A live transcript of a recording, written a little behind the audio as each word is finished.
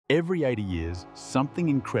Every 80 years, something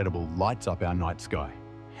incredible lights up our night sky.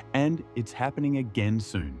 And it's happening again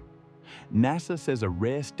soon. NASA says a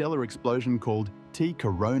rare stellar explosion called T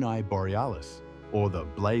Coronae Borealis, or the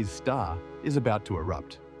Blaze Star, is about to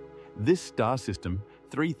erupt. This star system,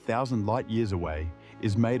 3,000 light-years away,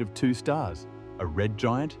 is made of two stars, a red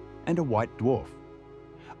giant and a white dwarf.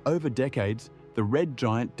 Over decades, the red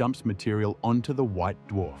giant dumps material onto the white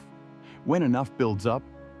dwarf. When enough builds up,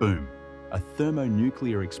 boom, a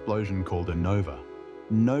thermonuclear explosion called a nova.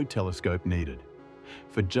 No telescope needed.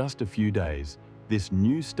 For just a few days, this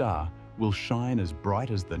new star will shine as bright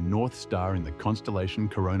as the North Star in the Constellation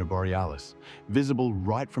Coronae Borealis, visible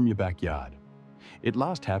right from your backyard. It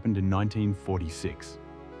last happened in 1946,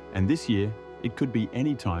 and this year it could be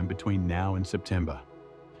any time between now and September.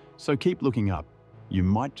 So keep looking up. You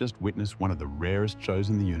might just witness one of the rarest shows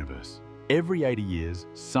in the universe. Every 80 years,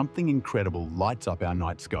 something incredible lights up our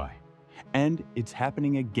night sky. And it's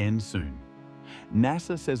happening again soon.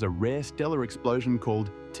 NASA says a rare stellar explosion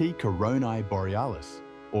called T Coronae Borealis,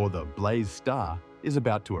 or the Blaze Star, is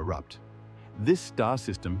about to erupt. This star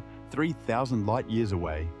system, 3,000 light-years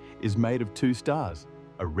away, is made of two stars,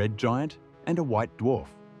 a red giant and a white dwarf.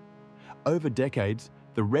 Over decades,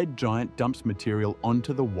 the red giant dumps material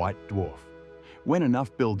onto the white dwarf. When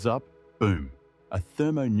enough builds up, boom, a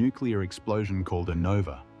thermonuclear explosion called a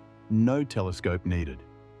nova. No telescope needed.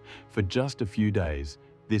 For just a few days,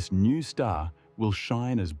 this new star will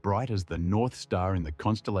shine as bright as the North Star in the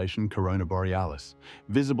Constellation Coronae Borealis,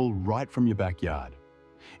 visible right from your backyard.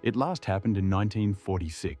 It last happened in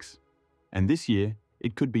 1946, and this year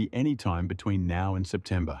it could be any time between now and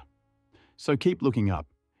September. So keep looking up.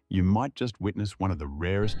 You might just witness one of the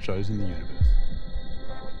rarest shows in the universe.